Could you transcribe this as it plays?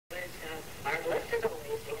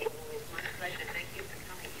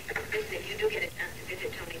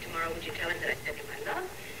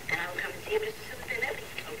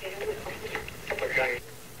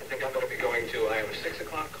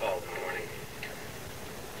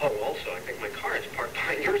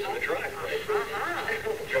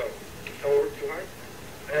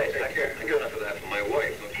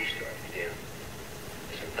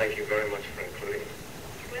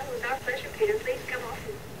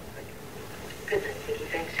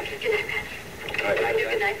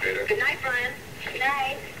sweetheart. Good night, Brian. Good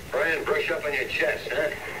night. Brian, brush up on your chest, huh?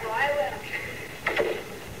 Oh, I will.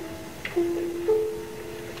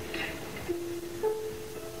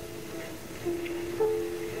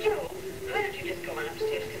 Joe, why don't you just go on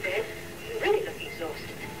upstairs to bed? You really look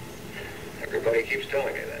exhausted. Everybody keeps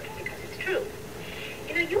telling me that. Because it's true.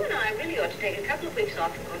 You know, you and I really ought to take a couple of weeks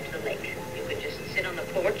off and go to the lake. You could just sit on the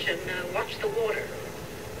porch and watch the water.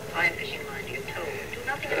 Fly a fishing line to your toe. Do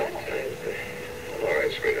nothing at all. All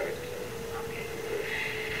right, sweetheart. Okay.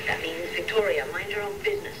 That means Victoria, mind your own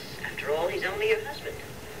business. After all, he's only your husband.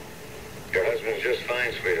 Your husband's just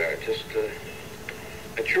fine, sweetheart. Just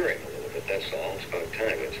maturing a little bit, that's all. It's about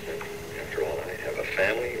time, isn't it? After all, I have a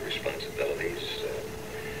family, responsibilities.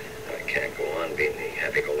 I can't go on being the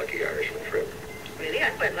happy-go-lucky Irishman forever. Really?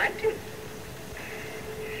 I'd quite like to.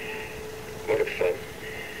 What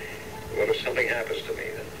if something happens to me,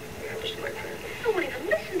 then? What happens to my family? I won't even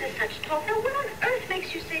listen to such talk. Now, what on earth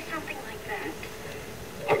makes you say something like that?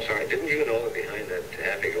 I'm sorry, didn't you know that behind that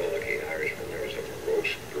happy-go-lucky Irishman there was a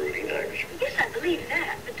morose, brooding Irishman? Yes, I believe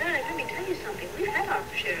that. But, darling, let me tell you something. We've had our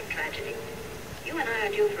share of tragedy. You and I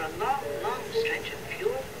are due for a long, long stretch of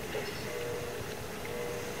pure bliss.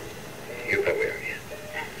 You bet we are, yeah.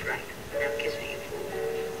 That's right. Now kiss me, you fool.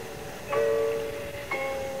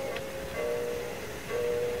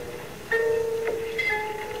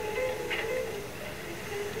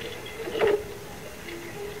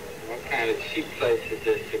 What kind of cheap place is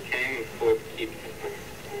this? You came for to keep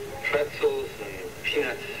pretzels and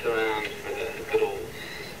peanuts around for the good old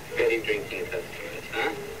steady drinking customers,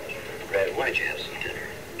 huh? Red, why don't you have some dinner?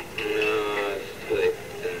 No, it's too late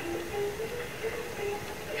for dinner.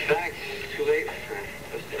 In fact, it's too late for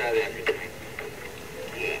just about everything.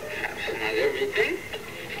 Perhaps not everything.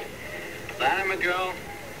 Lana, my girl,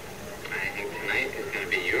 I think tonight is going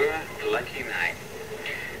to be your lucky night.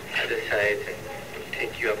 I decided to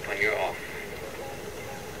take you up on your offer.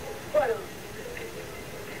 What on?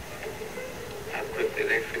 How quickly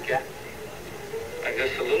they forget.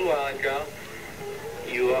 Just a little while ago,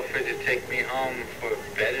 you offered to take me home for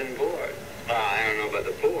bed and board. Well, I don't know about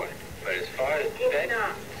the board, but as far as I bed... did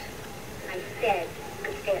not. I said you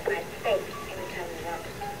could stay at my place anytime you want.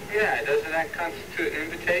 Yeah, doesn't that constitute an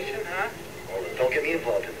invitation, huh? Oh, don't get me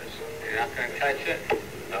involved in this. You're not going to touch it?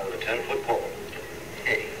 Not with a 10-foot pole.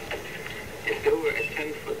 Hey, if there were a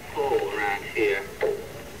 10-foot pole around here,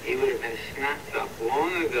 he would have been snapped up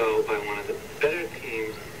long ago by one of the better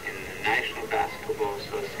teams in the National Basketball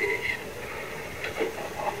Association.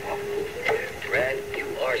 Brad, you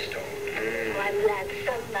are stoned. Well, I'm glad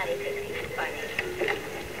somebody thinks he's funny.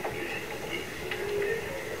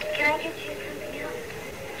 Can I get you something else?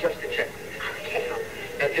 Just a check. Okay.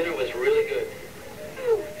 That dinner was really good.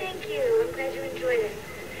 Oh, thank you. I'm glad you enjoyed it.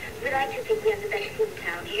 We like to think we have the best food in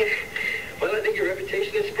town here. Well, I think your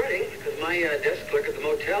reputation is spreading, because my desk clerk at the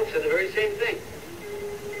motel said the very same thing.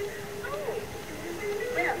 Oh.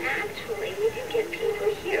 Well, actually, we do get people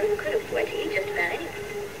here who could afford to eat just about anything.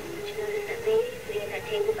 Did you notice that lady sitting at that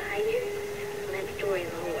table behind you? Well, that's Dorian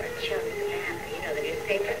She owns Savannah, you know, the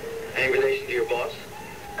newspaper. Any relation to your boss?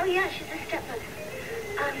 Oh, yeah, she's a stepmother.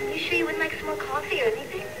 You sure you wouldn't like some more coffee or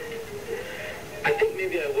anything? I think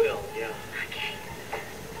maybe I will, yeah. Okay.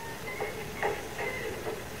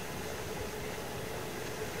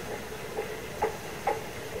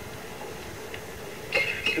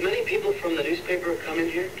 Do many people from the newspaper come in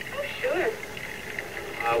here? Oh, sure.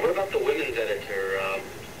 What about the women's editor?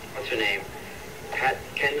 What's her name?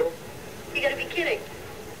 Kendall? You gotta be kidding.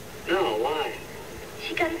 No, why?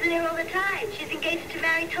 She comes in here all the time. She's engaged to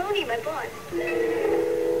marry Tony, my boss.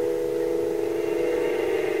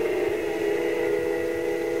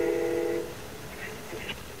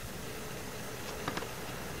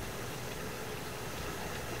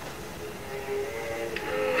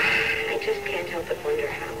 I just can't help but wonder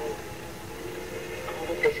how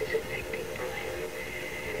all of this is affecting Brian.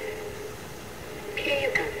 Peter,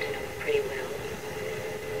 you've gotten to know him pretty well.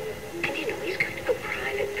 And you know, he's kind of a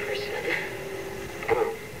private person.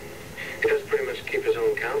 Well, he does pretty much keep his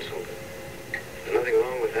own counsel, but there's nothing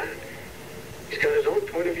wrong with that. He's got his own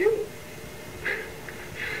point of view.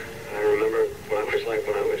 I remember what I was like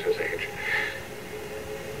when I was his age.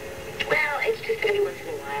 Well, it's just every once in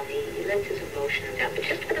a while he lets his emotions out, but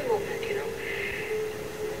just for the moment, you know.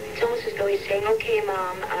 It's almost as though he's saying, okay,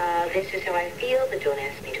 Mom, this is how I feel, but don't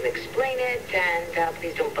ask me to explain it, and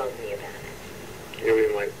please don't bug me about it. You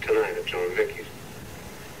mean like tonight at Joe and Viki's?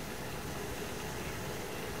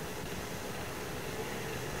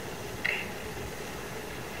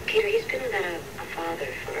 Peter, he's been without a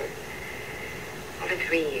father for over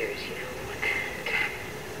 3 years, you know,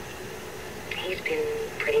 and he's been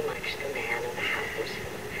pretty much the man of the house.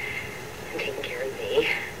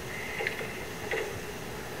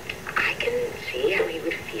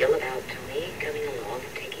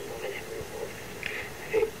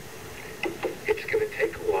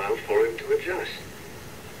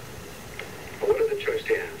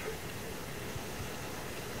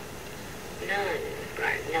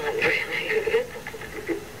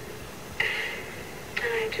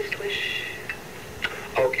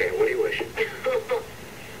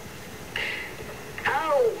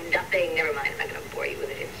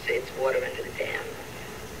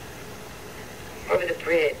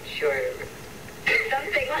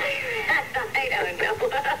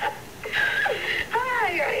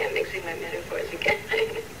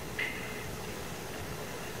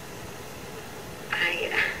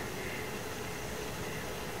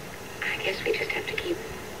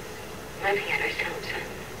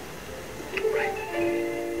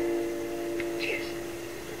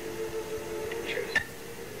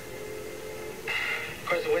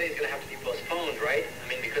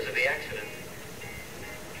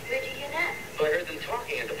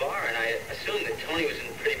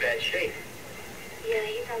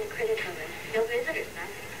 on the critical list. No visitors, huh?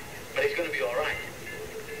 But he's going to be all right.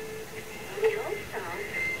 We hope so.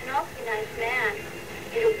 He's an awfully nice man.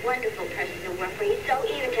 He's a wonderful person to work for. He's so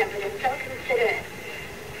even-tempered and so considerate.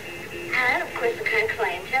 And, of course, the kind of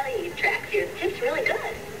clientele he attracts here. The tip's really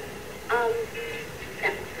good.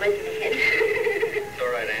 That wasn't a hint. It's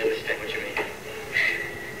all right. I understand what you mean.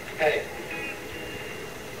 Hey.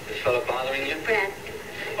 This fella bothering you? Brad.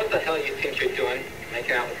 What the hell you think you're doing?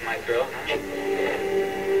 Making out with my girl, huh?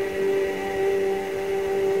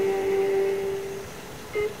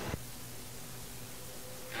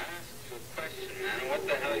 What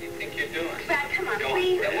the hell do you think you're doing? Brad, come on, Go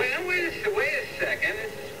please. on. Wait a second.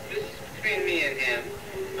 This is between me and him.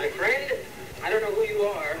 My friend? I don't know who you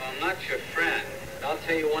are. Well, I'm not your friend. But I'll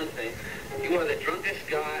tell you one thing. You are the drunkest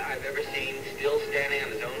guy I've ever seen still standing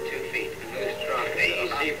on his own 2 feet. Who's drunk?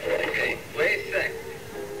 Easy, okay. Wait a sec.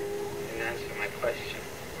 You didn't answer my question.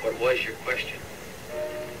 What was your question?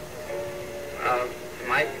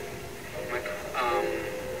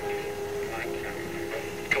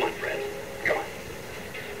 Come on, Fred. Come on.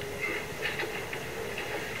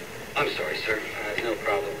 I'm sorry, sir. No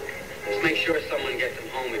problem. Just make sure someone gets him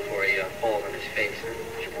home before he falls on his face.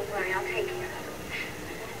 Don't worry, I'll take care of it.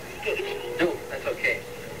 Get your change. No, that's okay.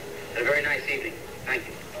 Have a very nice evening. Thank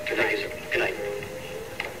you. Good night, sir. Good night.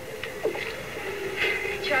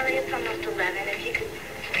 Charlie, it's almost 11. If you could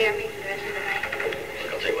spare me for the rest of the night.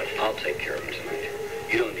 Look, I'll tell you what. I'll take care of him tonight.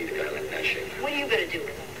 You don't need a guy like that shape. What are you going to do?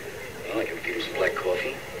 Well, I can feed him some black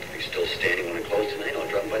coffee. If he's still standing when I close tonight, I'll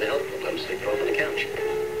drop him by the health club. Let him sleep off on the couch.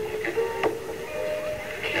 Okay?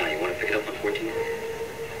 Now, you want to pick it up on 14?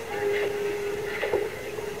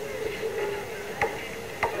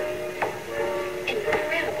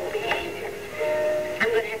 Incredible behavior. I'm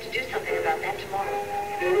going to have to do something about that tomorrow.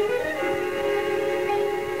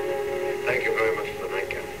 Thank you very much for the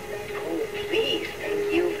nightcap. Oh, please.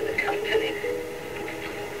 Thank you for the company.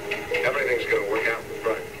 Everything's going to work out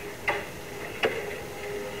right.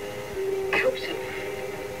 I hope so.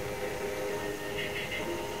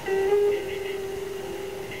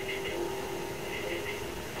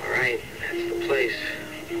 All right, that's the place.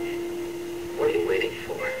 What are you waiting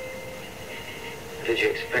for? Or did you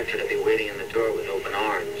expect her to be waiting in the door with open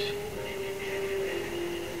arms?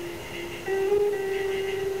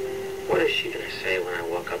 What is she going to say when I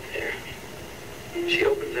walk up there? She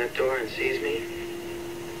opens that door and sees me?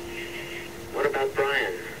 What about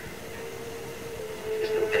Brian? Is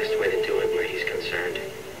the best way to do it where he's concerned.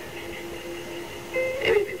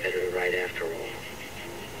 Maybe it'd be better to write after all.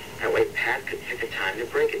 That way Pat could pick a time to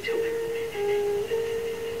break it to him.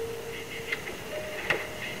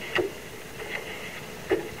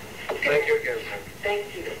 Thank you again, sir.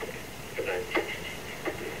 Thank you. Good night.